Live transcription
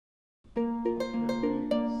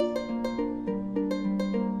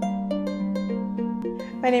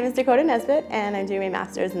My name is Dakota and I'm doing my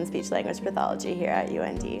master's in speech language pathology here at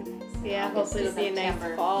UND. Yeah, hopefully it'll be a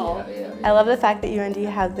nice fall. I love the fact that UND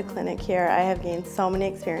has the clinic here. I have gained so many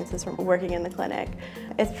experiences from working in the clinic.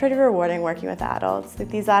 It's pretty rewarding working with adults. Like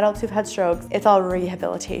these adults who've had strokes, it's all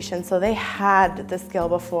rehabilitation. So they had the skill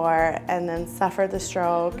before and then suffered the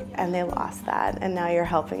stroke and they lost that, and now you're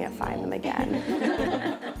helping it find them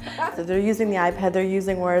again. So they're using the iPad, they're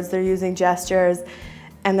using words, they're using gestures,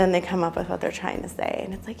 and then they come up with what they're trying to say.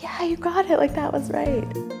 And it's like, yeah, you got it, like that was right.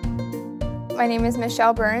 My name is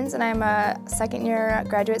Michelle Burns and I'm a second-year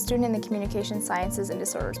graduate student in the Communication Sciences and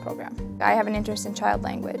Disorders program. I have an interest in child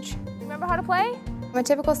language. Remember how to play? A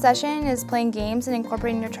typical session is playing games and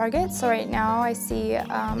incorporating your targets. So right now I see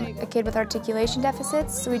a kid with articulation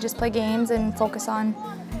deficits, so we just play games and focus on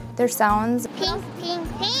their sounds. Pink, pink,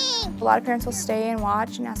 pink. A lot of parents will stay and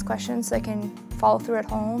watch and ask questions so they can follow through at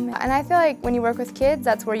home. And I feel like when you work with kids,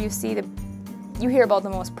 that's where you hear about the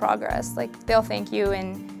most progress. Like they'll thank you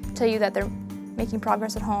and tell you that they're making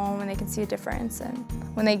progress at home and they can see a difference. And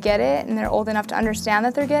when they get it and they're old enough to understand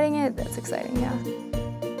that they're getting it, that's exciting, yeah.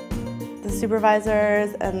 The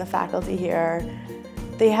supervisors and the faculty here,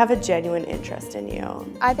 they have a genuine interest in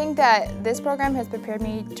you. I think that this program has prepared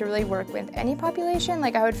me to really work with any population.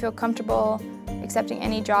 Like I would feel comfortable accepting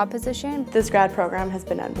any job position. This grad program has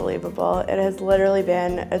been unbelievable. It has literally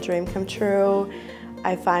been a dream come true.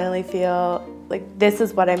 I finally feel like this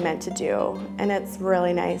is what I'm meant to do, and it's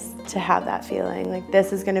really nice to have that feeling. Like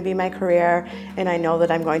this is going to be my career, and I know that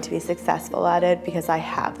I'm going to be successful at it because I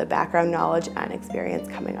have the background knowledge and experience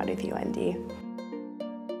coming out of UND.